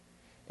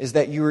 Is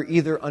that you are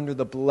either under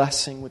the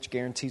blessing which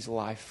guarantees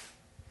life,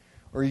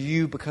 or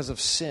you, because of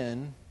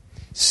sin,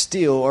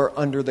 still are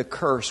under the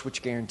curse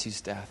which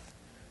guarantees death.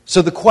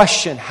 So the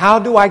question, how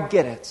do I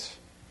get it?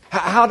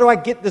 How do I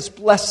get this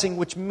blessing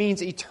which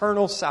means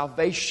eternal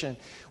salvation,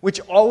 which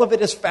all of it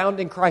is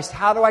found in Christ?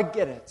 How do I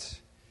get it?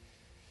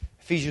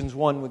 Ephesians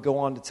would go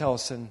on to tell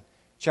us in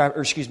chapter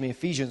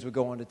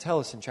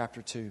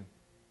 2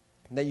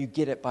 that you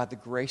get it by the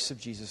grace of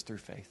Jesus through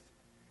faith.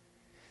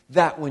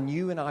 That when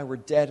you and I were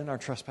dead in our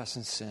trespass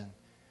and sin,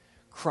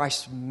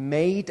 Christ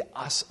made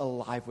us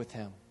alive with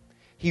him.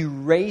 He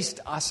raised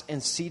us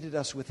and seated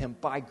us with him.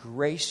 By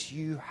grace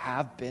you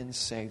have been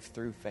saved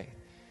through faith.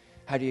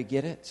 How do you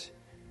get it?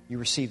 You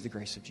receive the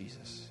grace of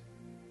Jesus.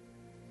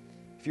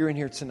 If you're in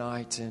here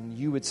tonight and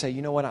you would say,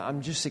 you know what,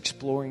 I'm just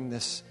exploring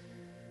this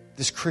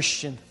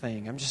Christian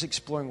thing. I'm just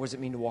exploring what does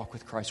it mean to walk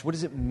with Christ. What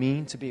does it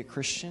mean to be a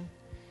Christian?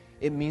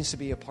 it means to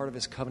be a part of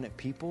his covenant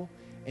people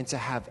and to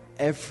have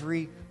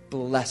every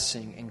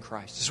blessing in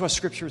Christ. This is what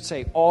Scripture would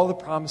say. All the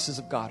promises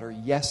of God are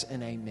yes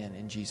and amen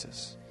in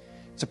Jesus.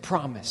 It's a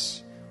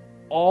promise.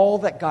 All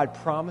that God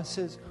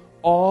promises,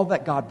 all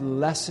that God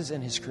blesses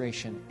in his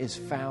creation is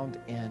found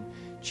in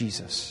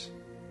Jesus.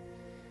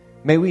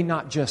 May we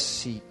not just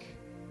seek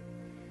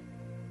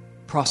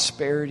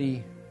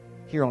prosperity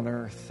here on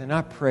earth, and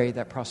I pray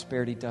that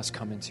prosperity does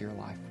come into your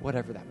life,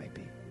 whatever that may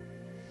be.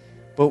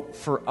 But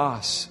for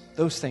us,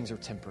 those things are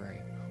temporary.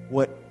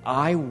 What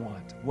I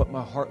want, what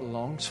my heart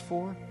longs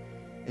for,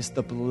 is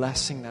the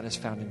blessing that is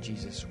found in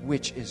Jesus,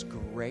 which is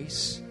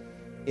grace,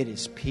 it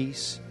is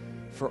peace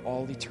for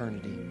all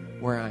eternity,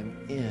 where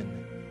I'm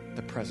in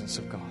the presence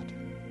of God.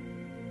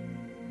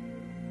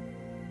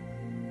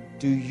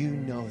 Do you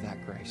know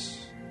that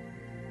grace?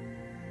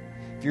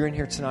 If you're in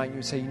here tonight, you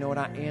would say, you know what,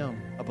 I am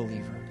a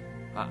believer.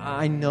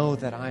 I know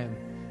that I am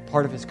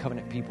part of his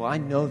covenant people. I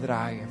know that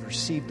I have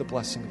received the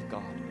blessing of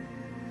God.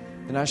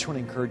 Then I just want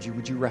to encourage you,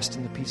 would you rest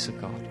in the peace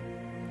of God?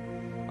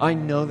 I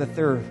know that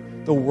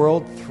the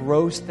world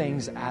throws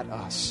things at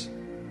us.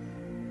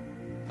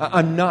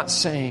 I'm not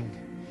saying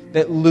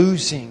that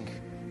losing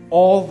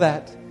all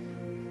that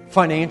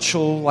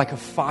financial, like a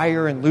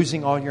fire, and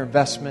losing all your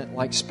investment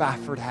like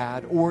Spafford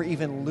had, or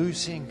even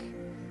losing,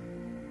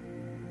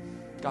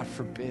 God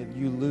forbid,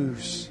 you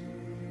lose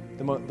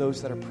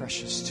those that are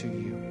precious to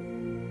you.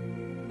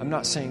 I'm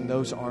not saying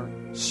those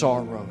aren't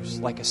sorrows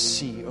like a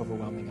sea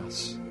overwhelming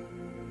us.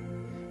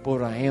 But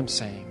what I am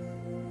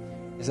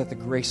saying is that the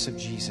grace of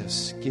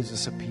Jesus gives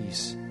us a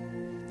peace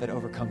that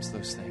overcomes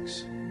those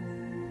things.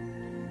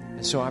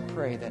 And so I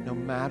pray that no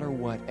matter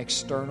what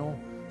external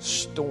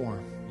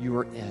storm you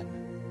are in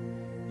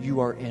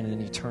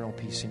an eternal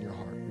peace in your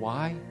heart.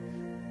 Why?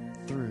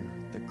 Through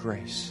the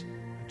grace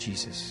of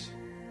Jesus.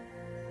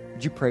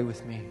 Would you pray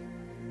with me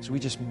as we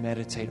just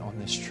meditate on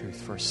this truth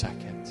for a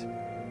second?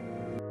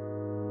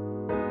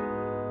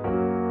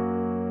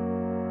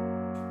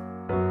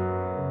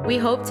 We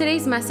hope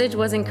today's message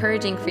was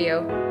encouraging for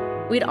you.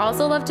 We'd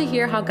also love to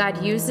hear how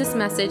God used this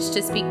message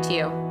to speak to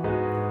you.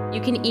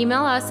 You can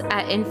email us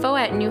at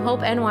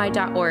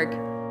info@newhopeny.org.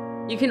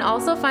 You can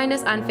also find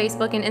us on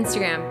Facebook and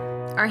Instagram.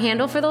 Our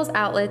handle for those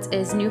outlets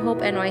is New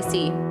Hope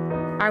NYC.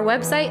 Our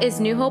website is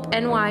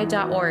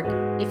newhopeny.org.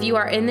 If you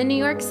are in the New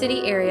York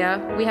City area,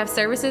 we have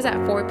services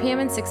at 4 p.m.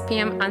 and 6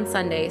 p.m. on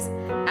Sundays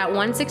at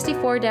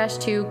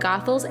 164-2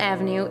 Goethals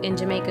Avenue in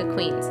Jamaica,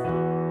 Queens.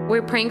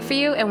 We're praying for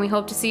you, and we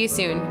hope to see you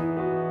soon.